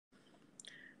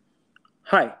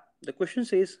Hi, the question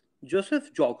says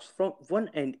Joseph jogs from one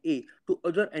end A to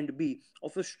other end B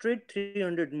of a straight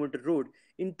 300-meter road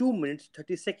in 2 minutes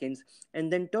 30 seconds and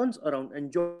then turns around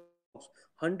and jogs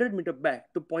 100 meter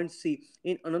back to point C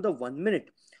in another 1 minute.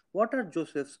 What are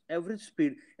Joseph's average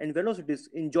speed and velocities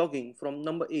in jogging from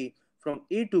number A from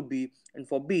A to B and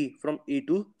for B from A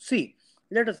to C?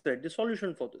 Let us write the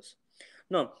solution for this.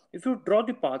 Now, if you draw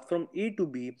the path from A to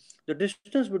B, the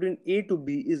distance between A to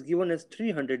B is given as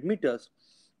 300 meters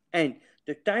and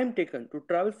the time taken to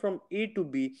travel from A to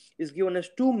B is given as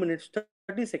 2 minutes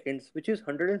 30 seconds, which is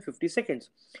 150 seconds.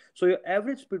 So your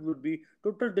average speed would be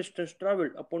total distance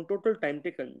traveled upon total time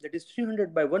taken, that is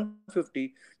 300 by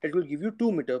 150, that will give you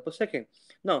 2 meters per second.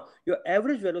 Now your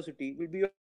average velocity will be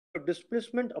your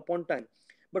displacement upon time.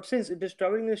 But since it is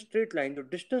traveling in a straight line, the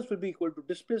distance will be equal to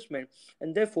displacement,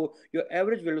 and therefore your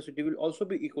average velocity will also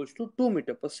be equals to 2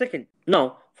 meters per second.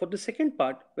 Now, for the second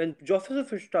part, when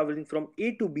Joseph is traveling from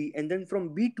A to B and then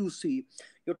from B to C,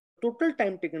 your total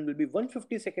time taken will be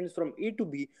 150 seconds from A to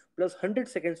B plus 100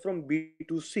 seconds from B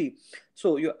to C.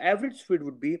 So your average speed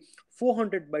would be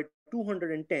 400 by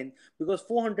 210 because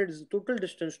 400 is the total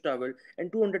distance traveled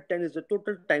and 210 is the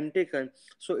total time taken.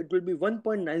 So it will be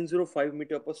 1.905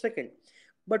 meter per second.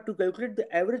 But to calculate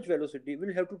the average velocity,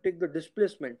 we'll have to take the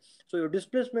displacement. So your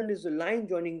displacement is the line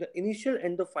joining the initial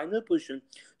and the final position.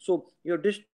 So your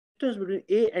distance between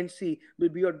A and C will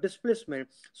be your displacement.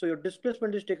 So your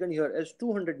displacement is taken here as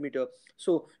 200 meter.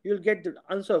 So you'll get the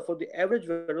answer for the average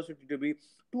velocity to be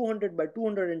 200 by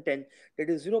 210, that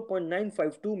is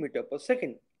 0.952 meter per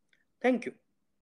second. Thank you.